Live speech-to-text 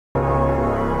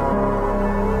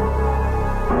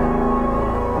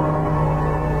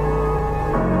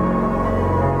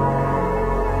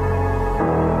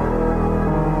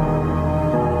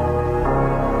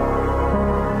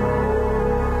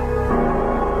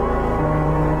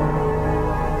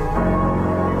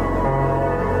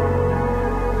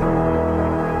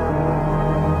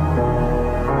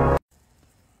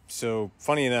So,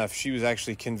 funny enough, she was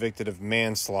actually convicted of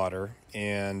manslaughter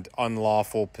and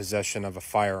unlawful possession of a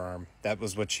firearm. That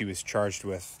was what she was charged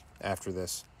with after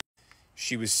this.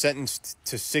 She was sentenced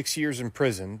to 6 years in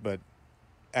prison, but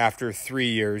after 3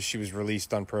 years, she was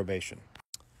released on probation.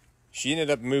 She ended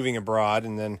up moving abroad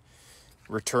and then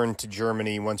returned to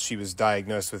Germany once she was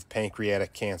diagnosed with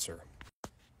pancreatic cancer.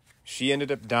 She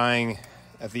ended up dying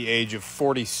at the age of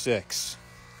 46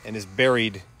 and is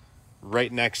buried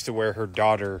right next to where her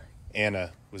daughter,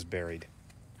 Anna, was buried.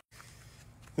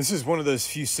 This is one of those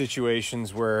few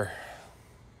situations where,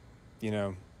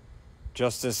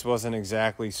 justice wasn't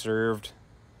exactly served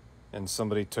and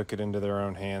somebody took it into their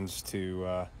own hands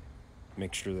to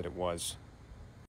make sure that it was.